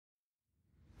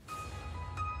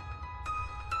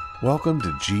Welcome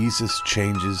to Jesus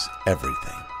Changes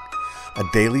Everything, a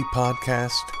daily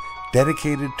podcast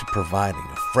dedicated to providing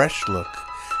a fresh look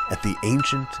at the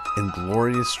ancient and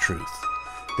glorious truth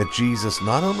that Jesus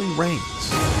not only reigns,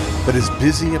 but is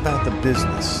busy about the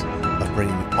business of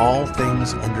bringing all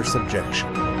things under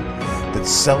subjection, that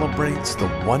celebrates the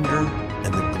wonder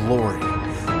and the glory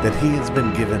that he has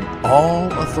been given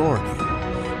all authority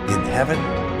in heaven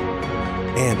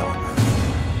and on earth.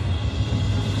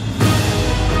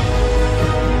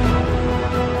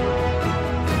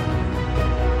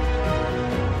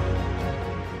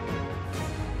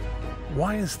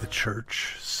 Why is the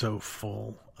church so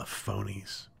full of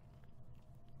phonies?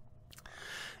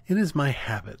 It is my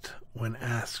habit, when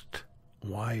asked,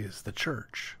 why is the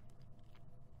church,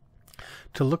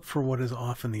 to look for what is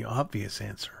often the obvious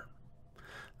answer,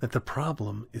 that the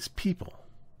problem is people,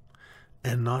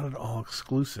 and not at all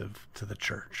exclusive to the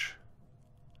church.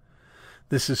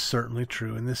 This is certainly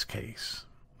true in this case,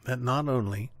 that not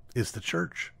only is the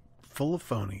church full of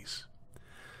phonies,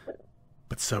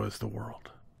 but so is the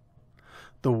world.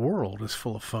 The world is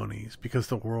full of phonies because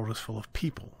the world is full of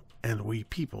people, and we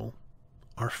people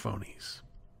are phonies.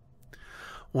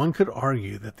 One could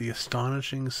argue that the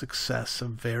astonishing success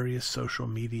of various social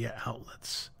media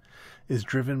outlets is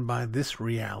driven by this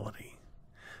reality.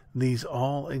 These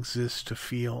all exist to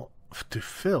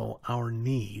fill our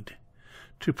need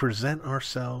to present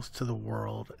ourselves to the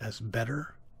world as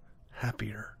better,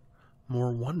 happier, more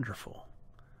wonderful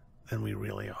than we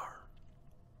really are.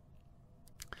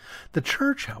 The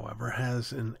church, however,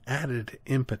 has an added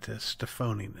impetus to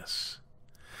phoniness,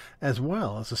 as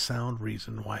well as a sound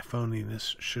reason why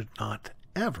phoniness should not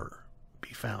ever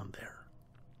be found there.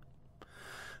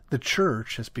 The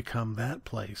church has become that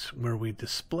place where we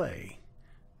display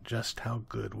just how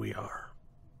good we are.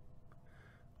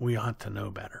 We ought to know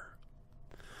better.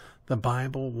 The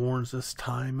Bible warns us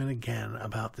time and again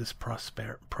about this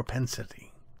propensity.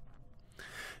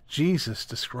 Jesus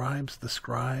describes the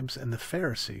scribes and the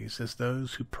Pharisees as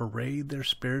those who parade their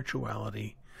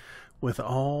spirituality with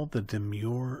all the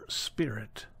demure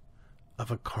spirit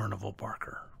of a carnival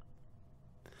barker.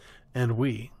 And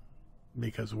we,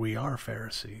 because we are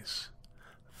Pharisees,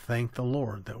 thank the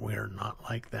Lord that we are not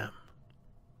like them.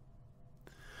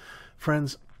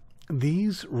 Friends,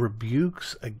 these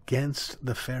rebukes against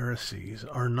the Pharisees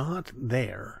are not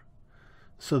there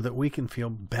so that we can feel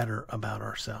better about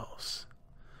ourselves,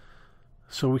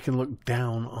 so we can look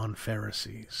down on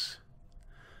Pharisees,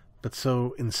 but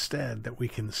so instead that we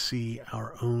can see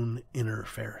our own inner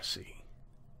Pharisee.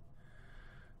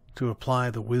 To apply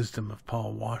the wisdom of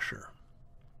Paul Washer,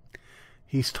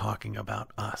 he's talking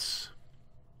about us.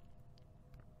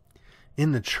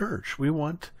 In the church, we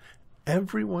want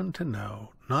everyone to know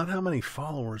not how many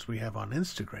followers we have on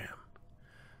Instagram,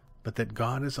 but that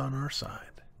God is on our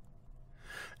side.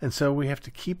 And so we have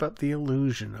to keep up the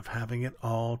illusion of having it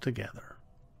all together.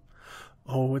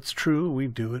 Oh, it's true, we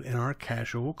do it in our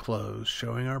casual clothes,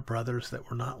 showing our brothers that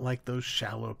we're not like those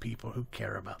shallow people who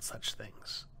care about such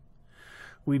things.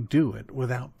 We do it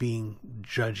without being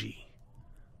judgy,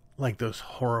 like those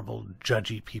horrible,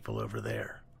 judgy people over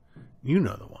there. You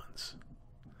know the ones.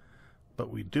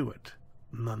 But we do it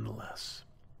nonetheless.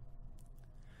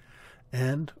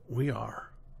 And we are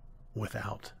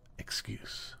without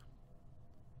excuse.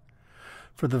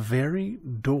 For the very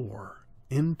door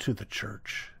into the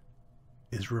church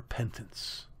is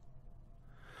repentance,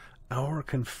 our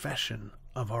confession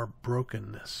of our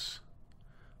brokenness,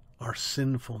 our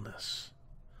sinfulness,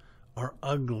 our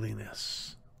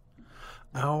ugliness,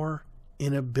 our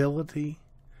inability,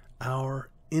 our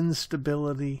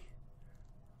instability,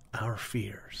 our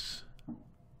fears.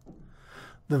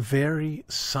 The very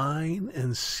sign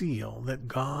and seal that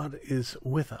God is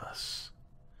with us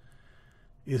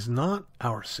is not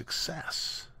our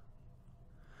success,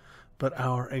 but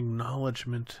our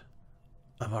acknowledgement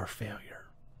of our failure.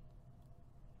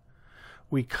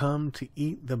 We come to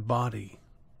eat the body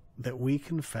that we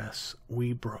confess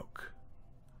we broke,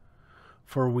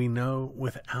 for we know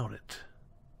without it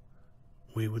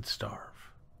we would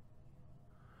starve.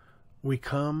 We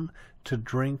come to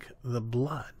drink the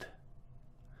blood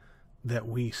that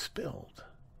we spilled,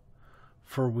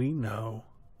 for we know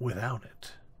without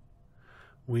it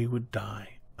we would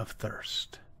die of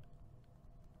thirst.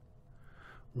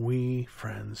 We,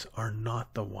 friends, are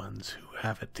not the ones who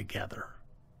have it together,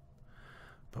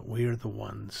 but we are the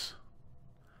ones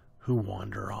who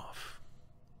wander off.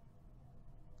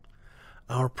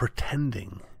 Our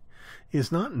pretending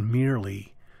is not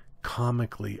merely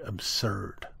comically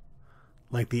absurd,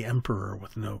 like the emperor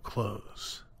with no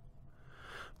clothes,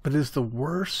 but is the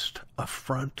worst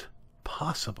affront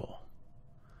possible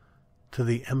to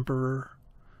the emperor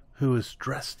who has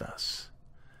dressed us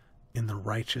in the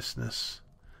righteousness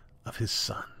of his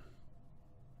Son.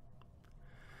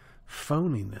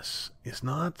 Phoniness is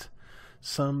not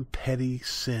some petty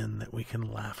sin that we can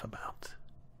laugh about.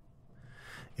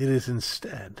 It is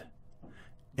instead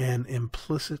an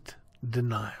implicit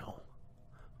denial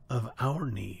of our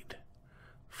need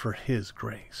for his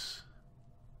grace.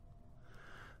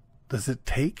 Does it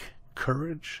take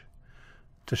courage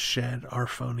to shed our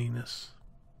phoniness?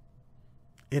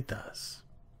 It does.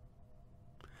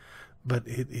 But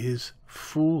it is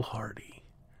foolhardy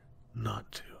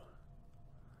not to.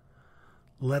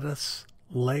 Let us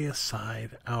lay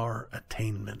aside our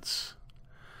attainments,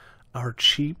 our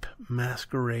cheap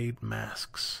masquerade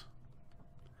masks,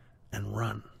 and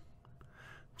run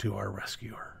to our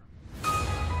rescuer.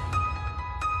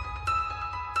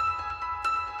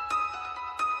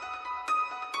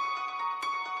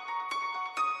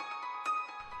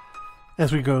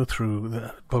 As we go through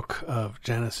the book of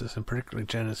Genesis, and particularly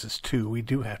Genesis 2, we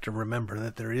do have to remember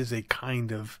that there is a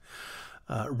kind of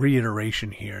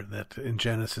reiteration here, that in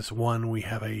Genesis 1 we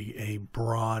have a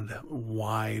broad,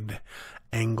 wide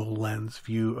angle lens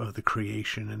view of the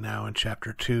creation, and now in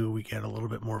chapter 2 we get a little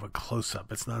bit more of a close-up.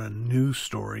 It's not a new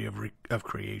story of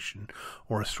creation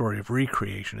or a story of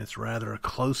recreation. It's rather a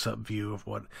close-up view of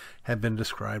what had been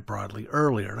described broadly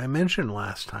earlier. And I mentioned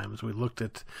last time, as we looked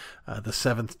at the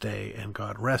seventh day and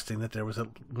God resting, that there was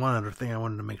one other thing I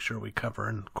wanted to make sure we cover,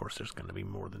 and of course there's going to be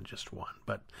more than just one,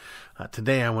 but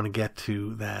today I want to get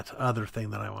to that other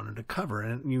thing that I wanted to cover,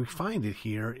 and you find it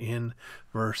here in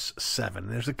verse 7.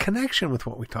 There's a connection with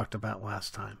what we talked about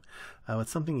last time.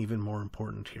 It's something even more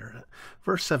important here.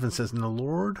 Verse 7 says, "And the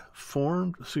Lord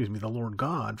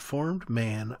God formed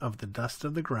man of the dust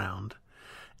of the ground,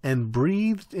 and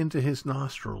breathed into his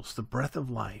nostrils the breath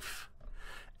of life,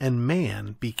 and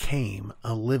man became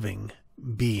a living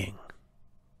being."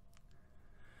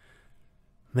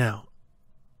 Now,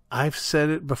 I've said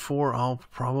it before, I'll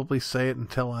probably say it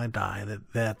until I die,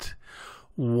 that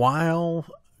while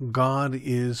God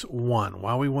is one,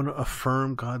 while we want to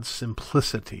affirm God's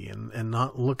simplicity and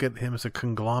not look at him as a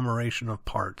conglomeration of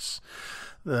parts,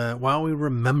 while we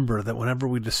remember that whenever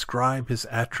we describe his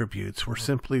attributes, we're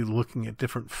simply looking at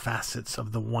different facets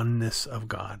of the oneness of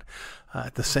God,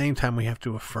 at the same time we have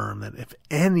to affirm that if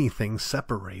anything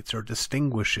separates or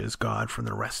distinguishes God from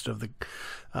the rest of the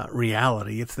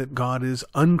reality, it's that God is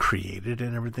uncreated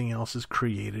and everything else is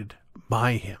created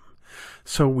by him.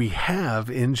 So we have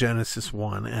in Genesis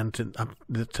 1 and up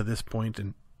to this point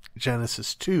in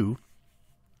Genesis 2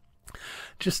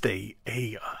 just a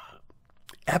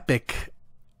epic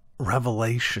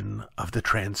revelation of the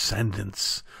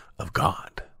transcendence of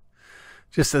God.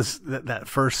 Just as that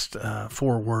first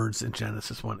 4 words in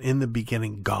Genesis 1, in the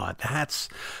beginning God, that's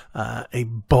a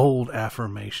bold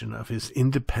affirmation of his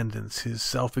independence, his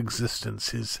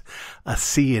self-existence, his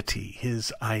aseity,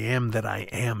 his I am that I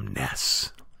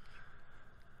am-ness.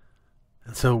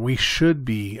 And so we should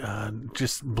be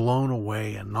just blown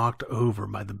away and knocked over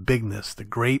by the bigness, the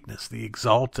greatness, the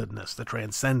exaltedness, the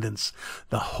transcendence,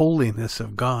 the holiness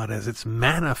of God as it's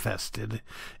manifested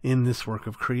in this work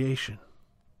of creation.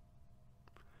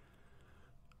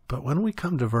 But when we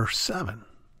come to verse 7,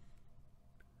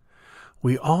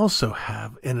 we also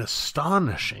have an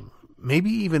astonishing, maybe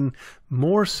even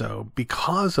more so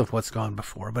because of what's gone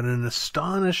before, but an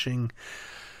astonishing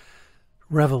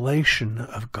revelation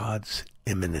of God's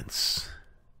immanence,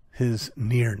 his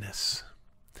nearness.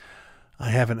 I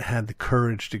haven't had the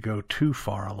courage to go too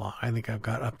far along. I think I've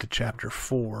got up to chapter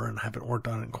 4 and I haven't worked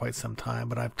on it in quite some time,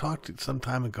 but I've talked some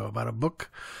time ago about a book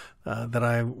that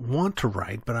I want to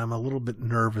write, but I'm a little bit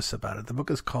nervous about it. The book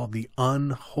is called The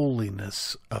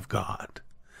Unholiness of God.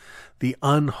 The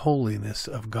unholiness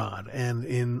of God. And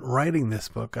in writing this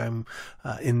book, I'm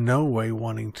in no way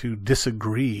wanting to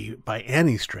disagree by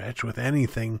any stretch with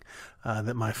anything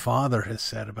that my father has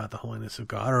said about the holiness of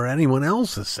God or anyone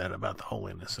else has said about the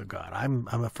holiness of God. I'm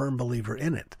a firm believer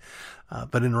in it.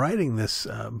 But in writing this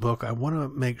book, I want to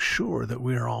make sure that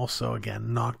we are also,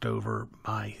 again, knocked over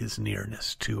by his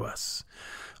nearness to us,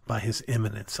 by his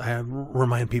immanence. I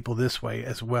remind people this way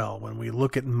as well. When we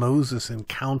look at Moses'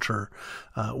 encounter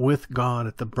with God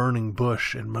at the burning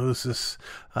bush, and Moses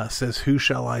says, "Who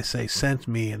shall I say sent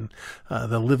me?" And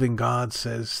the living God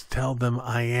says, "Tell them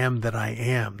I am that I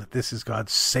am," that this is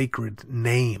God's sacred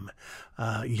name,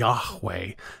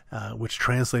 Yahweh, which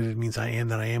translated means I am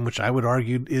that I am, which I would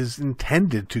argue is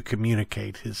intended to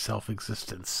communicate his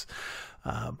self-existence.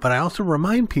 But I also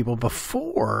remind people,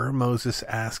 before Moses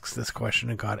asks this question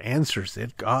and God answers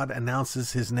it, God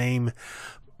announces his name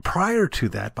prior to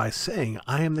that by saying,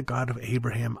 "I am the God of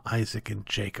Abraham, Isaac, and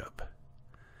Jacob."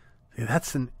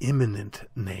 That's an imminent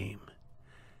name.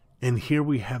 And here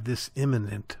we have this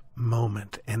imminent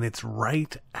moment, and it's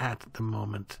right at the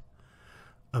moment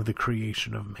of the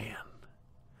creation of man.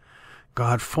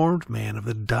 God formed man of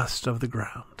the dust of the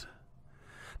ground.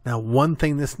 Now, one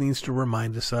thing this needs to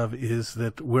remind us of is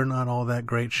that we're not all that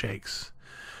great shakes.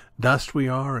 Dust we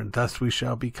are, and dust we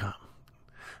shall become.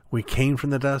 We came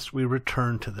from the dust, we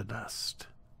return to the dust.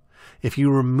 If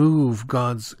you remove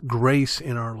God's grace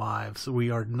in our lives, we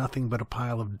are nothing but a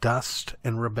pile of dust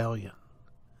and rebellion.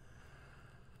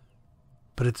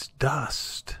 But it's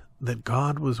dust that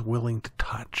God was willing to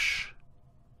touch,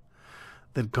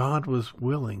 that God was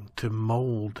willing to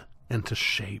mold and to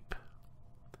shape,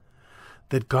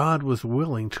 that God was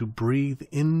willing to breathe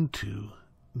into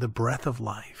the breath of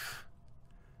life,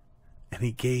 and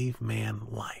he gave man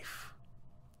life.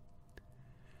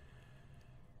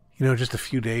 You know, just a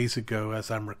few days ago,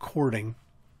 as I'm recording,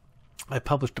 I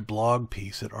published a blog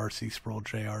piece at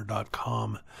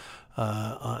rcsproulJr.com,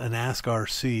 an Ask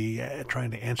RC,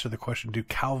 trying to answer the question, do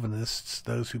Calvinists,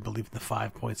 those who believe in the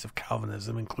 5 points of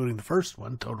Calvinism, including the first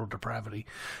one, total depravity,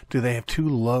 do they have too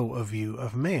low a view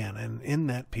of man? And in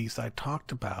that piece, I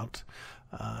talked about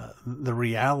the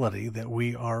reality that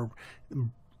we are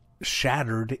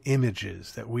shattered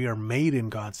images, that we are made in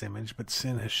God's image, but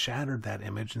sin has shattered that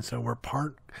image, and so we're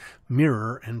part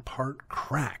mirror and part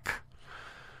crack.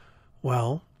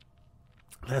 Well,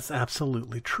 that's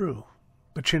absolutely true.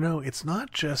 But you know, it's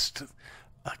not just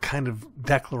a kind of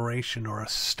declaration or a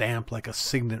stamp like a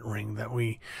signet ring that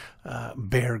we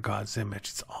bear God's image.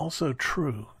 It's also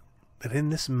true that in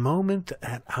this moment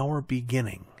at our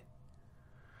beginning,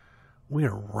 we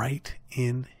are right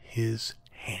in his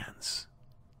hands.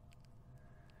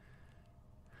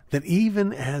 That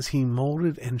even as he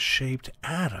molded and shaped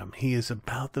Adam, he is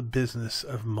about the business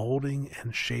of molding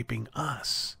and shaping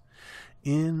us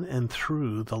in and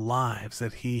through the lives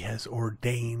that he has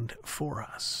ordained for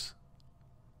us.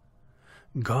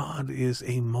 God is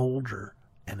a molder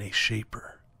and a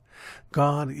shaper.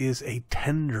 God is a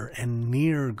tender and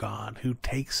near God who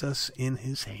takes us in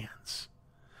his hands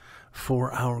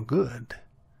for our good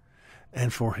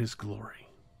and for his glory.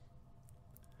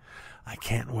 I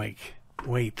can't wait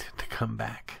to come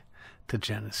back to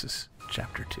Genesis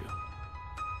chapter 2.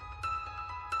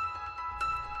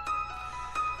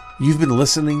 You've been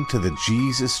listening to the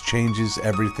Jesus Changes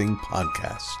Everything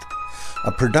podcast,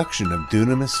 a production of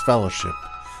Dunamis Fellowship,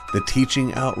 the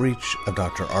teaching outreach of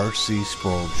Dr. R.C.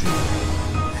 Sproul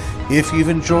Jr. If you've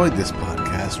enjoyed this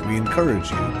podcast, we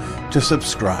encourage you to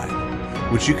subscribe,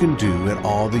 which you can do at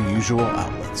all the usual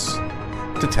outlets,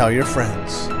 to tell your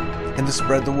friends, and to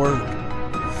spread the word.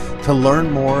 To learn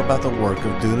more about the work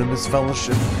of Dunamis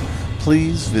Fellowship,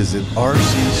 please visit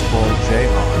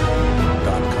rcsprouljr.com.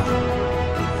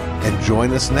 And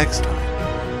join us next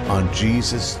time on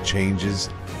Jesus Changes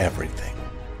Everything.